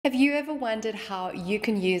Have you ever wondered how you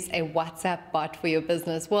can use a WhatsApp bot for your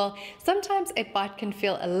business? Well, sometimes a bot can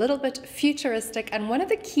feel a little bit futuristic, and one of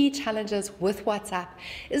the key challenges with WhatsApp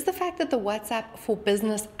is the fact that the WhatsApp for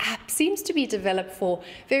Business app seems to be developed for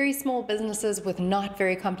very small businesses with not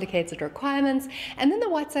very complicated requirements, and then the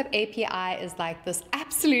WhatsApp API is like this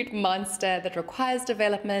absolute monster that requires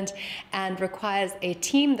development and requires a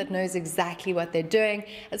team that knows exactly what they're doing,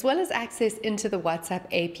 as well as access into the WhatsApp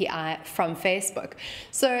API from Facebook.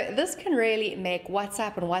 So this can really make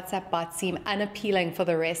WhatsApp and WhatsApp bots seem unappealing for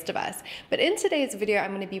the rest of us. But in today's video,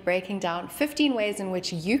 I'm going to be breaking down 15 ways in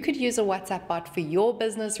which you could use a WhatsApp bot for your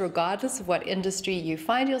business, regardless of what industry you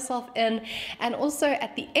find yourself in. And also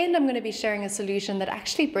at the end, I'm going to be sharing a solution that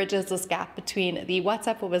actually bridges this gap between the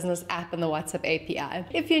WhatsApp for Business app and the WhatsApp API.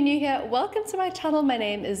 If you're new here, welcome to my channel. My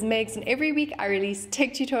name is Megs, and every week I release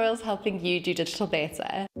tech tutorials helping you do digital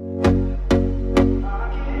better.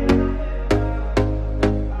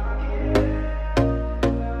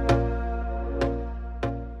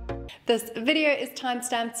 This video is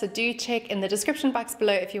timestamped, so do check in the description box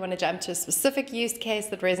below if you want to jump to a specific use case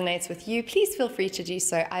that resonates with you. Please feel free to do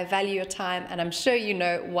so. I value your time and I'm sure you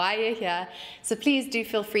know why you're here, so please do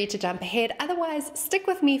feel free to jump ahead. Otherwise, stick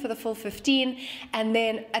with me for the full 15, and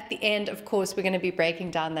then at the end, of course, we're going to be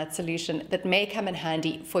breaking down that solution that may come in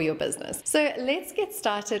handy for your business. So let's get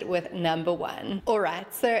started with number one.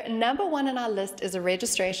 Alright, so number one on our list is a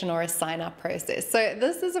registration or a sign-up process. So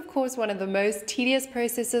this is, of course, one of the most tedious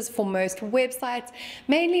processes for most websites,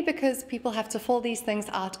 mainly because people have to fill these things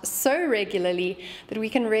out so regularly that we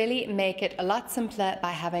can really make it a lot simpler by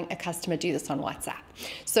having a customer do this on WhatsApp.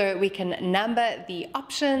 So we can number the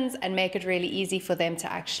options and make it really easy for them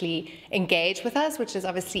to actually engage with us, which is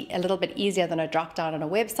obviously a little bit easier than a drop down on a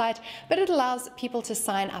website, but it allows people to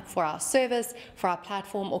sign up for our service, for our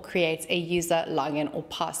platform, or create a user login or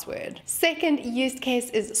password. Second use case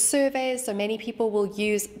is surveys. So many people will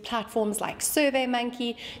use platforms like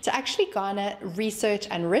SurveyMonkey to actually garner research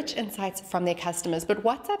and rich insights from their customers. But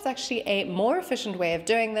WhatsApp's actually a more efficient way of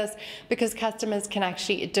doing this because customers can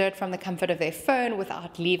actually do it from the comfort of their phone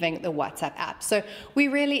without leaving the WhatsApp app. So we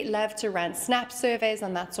really love to run snap surveys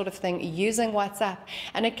and that sort of thing using WhatsApp,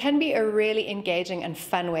 and it can be a really engaging and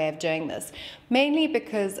fun way of doing this. Mainly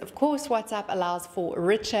because, of course, WhatsApp allows for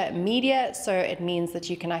richer media, so it means that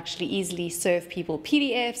you can actually easily serve people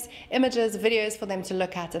PDFs, images, videos for them to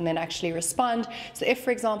look at and then actually respond. So if,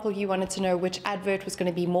 for example, you wanted to know which advert was going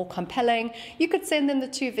to be more compelling, you could send them the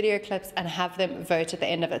 2 video clips and have them vote at the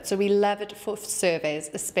end of it. So we love it for surveys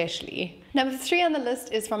especially. Number 3 on the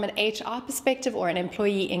list is from an HR perspective or an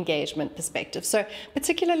employee engagement perspective. So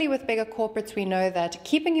particularly with bigger corporates, we know that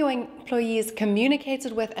keeping your employees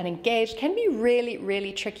communicated with and engaged can be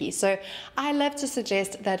really tricky. So I love to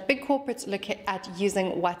suggest that big corporates look at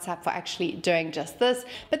using WhatsApp for actually doing just this,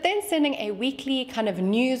 but then sending a weekly kind of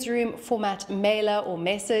newsroom format mailer or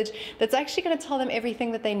message that's actually going to tell them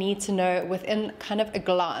everything that they need to know within kind of a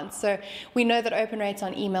glance. So we know that open rates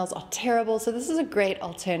on emails are terrible, so this is a great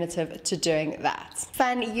alternative to doing that.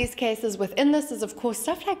 Fun use cases within this is, of course,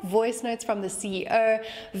 stuff like voice notes from the CEO,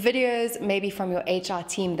 videos maybe from your HR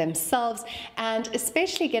team themselves, and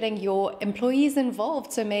especially getting your employees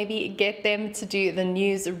involved. So maybe get them to do the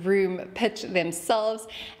newsroom pitch themselves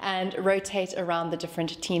and rotate around the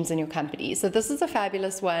different teams in your company. So this is a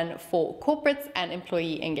fabulous one for corporates and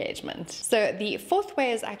employee engagement. So the fourth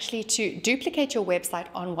way is actually to duplicate your website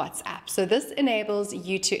on WhatsApp. So this enables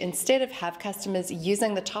you to, instead of have customers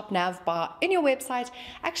using the top nav bar in your website,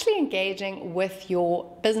 actually engaging with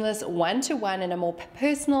your business one-to-one in a more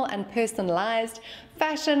personal and personalized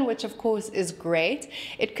fashion, which of course is great.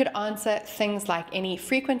 It could answer things like any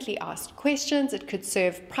frequently asked questions. It could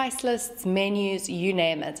serve price lists, menus, you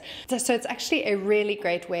name it. So it's actually a really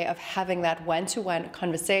great way of having that one-to-one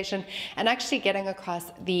conversation and actually getting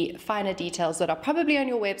across the finer details that are probably on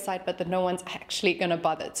your website, but that no one's actually going to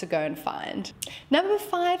bother to go and find. Number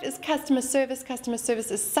 5 is customer service. Customer service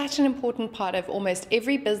is such an important part of almost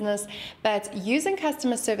every business, but using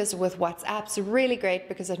customer service with WhatsApp's really great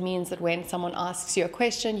because it means that when someone asks you a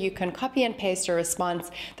question, you can copy and paste a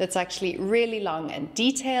response that's actually really long and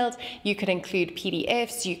detailed. You could include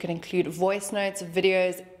PDFs, you could include voice notes,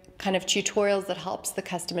 videos, kind of tutorials that helps the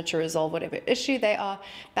customer to resolve whatever issue they are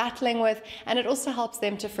battling with, and it also helps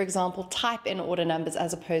them to, for example, type in order numbers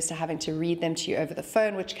as opposed to having to read them to you over the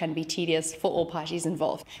phone, which can be tedious for all parties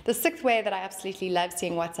involved. The 6th way that I absolutely love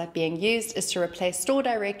seeing WhatsApp being used is to replace store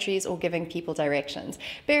directories or giving people directions.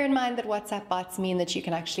 Bear in mind that WhatsApp bots mean that you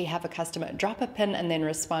can actually have a customer drop a pin and then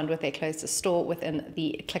respond with their closest store within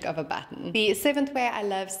the click of a button. The 7th way I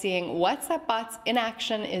love seeing WhatsApp bots in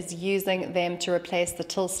action is using them to replace the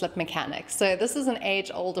Tillslip Tillslip Mechanic. So this is an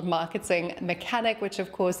age-old marketing mechanic, which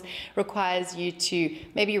of course requires you to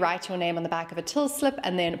maybe write your name on the back of a till slip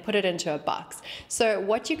and then put it into a box. So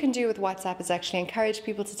what you can do with WhatsApp is actually encourage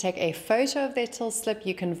people to take a photo of their till slip.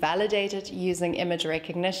 You can validate it using image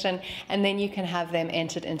recognition, and then you can have them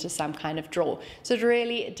entered into some kind of draw. So it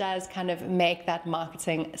really does kind of make that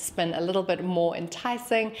marketing spin a little bit more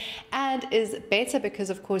enticing, and is better because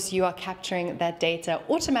of course you are capturing that data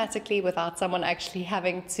automatically without someone actually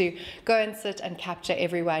having to go and sit and capture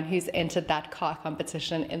everyone who's entered that car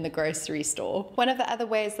competition in the grocery store. One of the other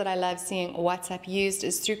ways that I love seeing WhatsApp used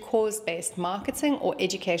is through cause-based marketing or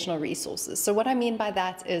educational resources. So what I mean by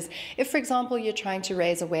that is, if for example you're trying to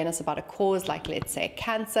raise awareness about a cause like, let's say,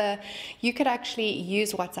 cancer, you could actually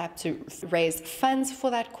use WhatsApp to raise funds for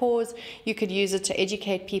that cause. You could use it to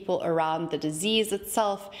educate people around the disease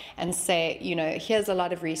itself and say, you know, here's a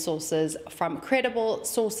lot of resources from credible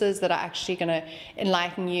sources that are actually going to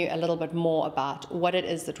enlighten you a little bit more about what it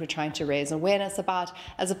is that we're trying to raise awareness about,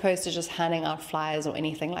 as opposed to just handing out flyers or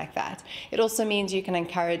anything like that. It also means you can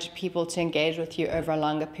encourage people to engage with you over a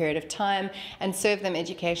longer period of time and serve them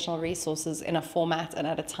educational resources in a format and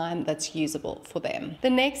at a time that's usable for them. The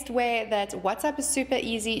next way that WhatsApp is super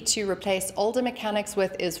easy to replace older mechanics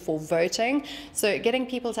with is for voting. So getting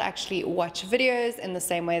people to actually watch videos in the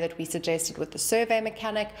same way that we suggested with the survey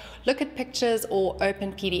mechanic, look at pictures or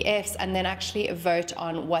open PDFs, and then actually vote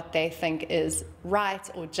on what they think is right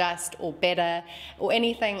or just or better or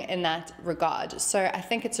anything in that regard. So I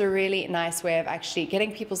think it's a really nice way of actually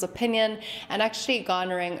getting people's opinion and actually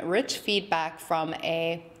garnering rich feedback from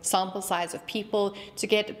a sample size of people to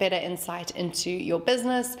get better insight into your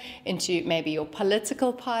business, into maybe your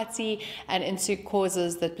political party, and into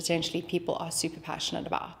causes that potentially people are super passionate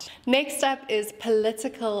about. Next up is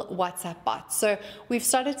political WhatsApp bots. So we've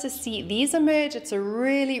started to see these emerge. It's a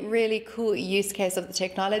really, really cool use case of the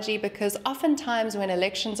technology, because oftentimes when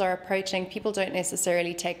elections are approaching, people don't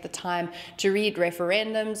necessarily take the time to read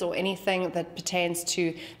referendums or anything that pertains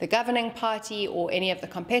to the governing party or any of the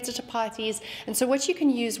competitor parties. And so what you can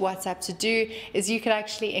use WhatsApp to do is you can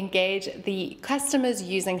actually engage the customers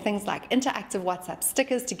using things like interactive WhatsApp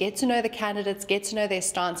stickers to get to know the candidates, get to know their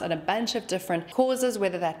stance on a bunch of different causes,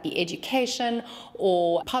 whether that be education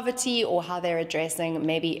or poverty, or how they're addressing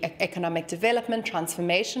maybe economic development,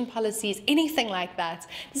 transformation policies, anything like that.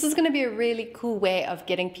 This is going to be a really cool way of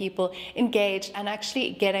getting people engaged and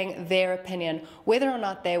actually getting their opinion, whether or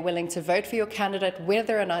not they're willing to vote for your candidate,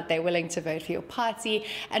 whether or not they're willing to vote for your party,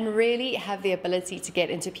 and really have the ability to get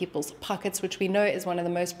into people's pockets, which we know is one of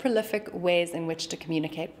the most prolific ways in which to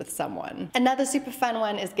communicate with someone. Another super fun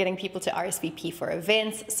one is getting people to RSVP for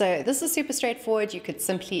events. So this is super straightforward. You could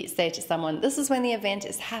simply say to someone, this is when the event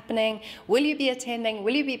is happening. Will you be attending?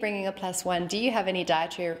 Will you be bringing a +1? Do you have any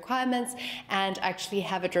dietary requirements? And actually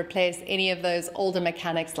have it replace any of those older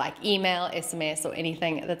mechanics like email, SMS, or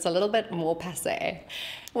anything that's a little bit more passé.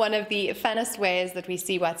 One of the funnest ways that we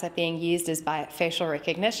see WhatsApp being used is by facial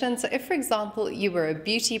recognition. So if, for example, you were a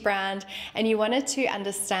beauty brand and you wanted to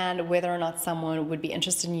understand whether or not someone would be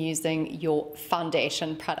interested in using your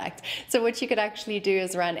foundation product. So what you could actually do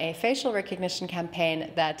is run a facial recognition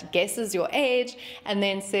campaign that guesses your age and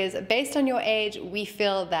then says, based on your age, we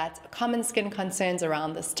feel that common skin concerns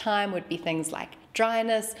around this time would be things like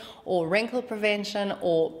dryness or wrinkle prevention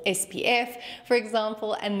or SPF, for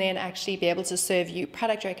example, and then actually be able to serve you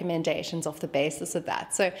product recommendations off the basis of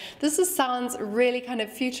that. So this sounds really kind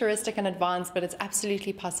of futuristic and advanced, but it's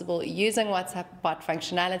absolutely possible using WhatsApp bot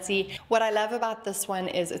functionality. What I love about this one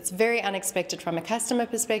is it's very unexpected from a customer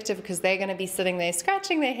perspective, because they're going to be sitting there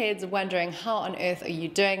scratching their heads wondering how on earth are you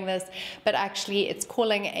doing this, but actually it's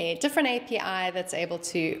calling a different API that's able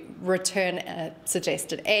to return a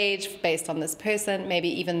suggested age based on this person, maybe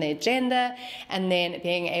even their gender, and then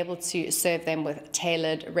being able to serve them with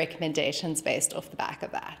tailored recommendations based off the back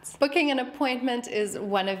of that. Booking an appointment is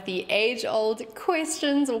one of the age-old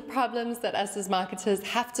questions or problems that us as marketers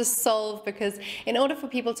have to solve, because in order for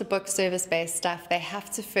people to book service-based stuff, they have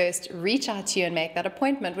to first reach out to you and make that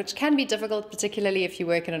appointment, which can be difficult, particularly if you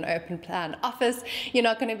work in an open plan office. You're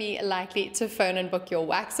not going to be likely to phone and book your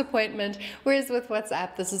wax appointment, whereas with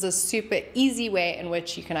WhatsApp, this is a super easy way in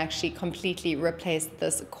which you can actually completely replace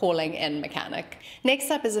this calling in mechanic. Next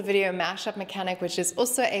up is a video mashup mechanic, which is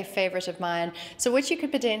also a favorite of mine. So what you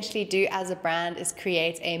could potentially do as a brand is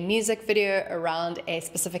create a music video around a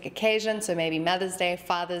specific occasion. So maybe Mother's Day,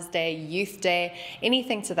 Father's Day, Youth Day,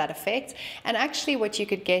 anything to that effect. And actually what you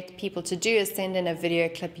could get people to do is send in a video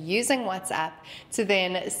clip using WhatsApp to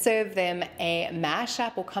then serve them a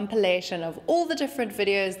mashup or compilation of all the different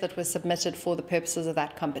videos that were submitted for the purposes of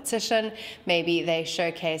that competition. Maybe they're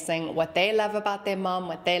showcasing what they love about their mom,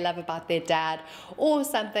 what they love about their dad, or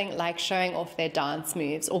something like showing off their dance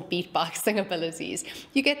moves or beatboxing abilities.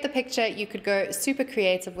 You get the picture. You could go super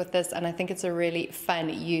creative with this, and I think it's a really fun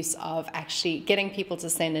use of actually getting people to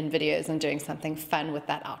send in videos and doing something fun with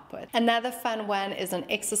that output. Another fun one is an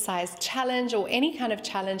exercise challenge, or any kind of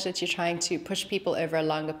challenge that you're trying to push people over a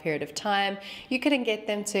longer period of time. You could get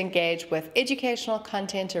them to engage with educational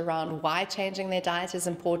content around why changing their diet is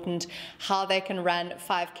important, how they can run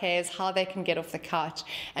 5Ks, how they can get off the couch,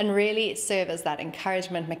 and really serve as that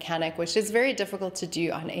encouragement mechanic, which is very difficult to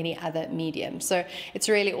do on any other medium. So it's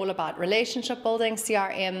really all about relationship building,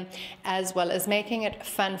 CRM, as well as making it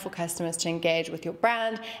fun for customers to engage with your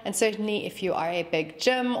brand. And certainly if you are a big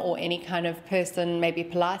gym or any kind of person, maybe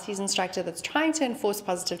Pilates instructor, that's trying to enforce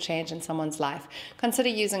positive change in someone's life, consider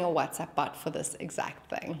using a WhatsApp bot for this exact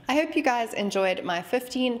thing. I hope you guys enjoyed my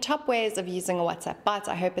 15 top ways of using a WhatsApp bot.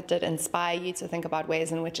 I hope it did inspire you to think about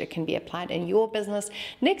ways in which it can be applied in your business.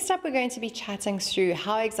 Next up, we're going to be chatting through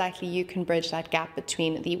how exactly you can bridge that gap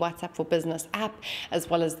between the WhatsApp for Business app as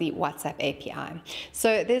well as the WhatsApp API.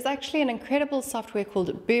 So there's actually an incredible software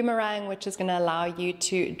called Boomerang, which is going to allow you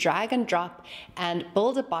to drag and drop and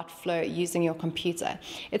build a bot flow using your computer.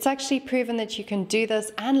 It's actually proven that you can do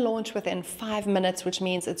this and launch within 5 minutes, which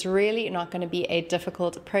means it's really not going to be a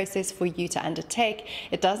difficult process for you to undertake.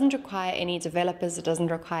 It doesn't require any developers. It doesn't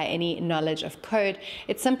require any knowledge of code.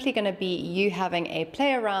 It's simply going to be you having a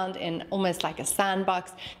play around in almost like a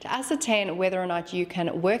sandbox to ascertain whether or not you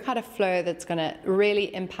can work out a flow that's going to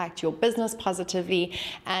really impact your business positively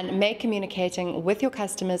and make communicating with your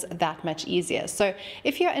customers that much easier. So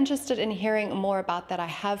if you're interested in hearing more about that, I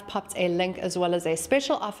have popped a link as well as a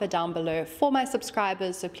special offer down below for my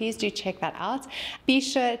subscribers, so please do check that out. Be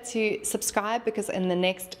sure to subscribe, because in the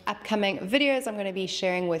next upcoming videos I'm going to be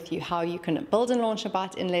sharing with you how you can build and launch a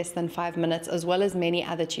bot in less than 5 minutes, as well as many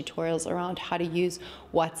other tutorials around how to use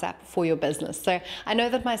WhatsApp for your business. So I know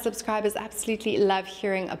that my subscribers absolutely love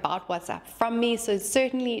hearing about WhatsApp from me, so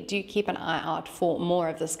certainly do keep an eye out for more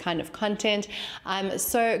of this kind of content. I'm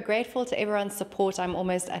so grateful to everyone's support. I'm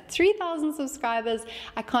almost at 3,000 subscribers.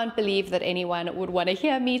 I can't believe that anyone would want to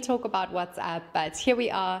hear me talk about WhatsApp, but here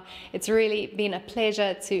we are. It's really been a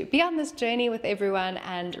pleasure to be on this journey with everyone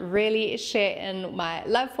and really share in my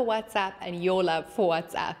love for WhatsApp and your love for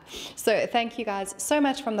WhatsApp. So thank you guys so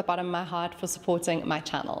much from the bottom of my heart for supporting my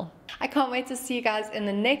channel. I can't wait to see you guys in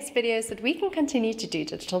the next video so that we can continue to do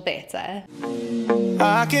digital better.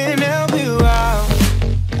 I can help you out.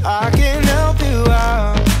 I can help you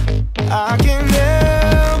out.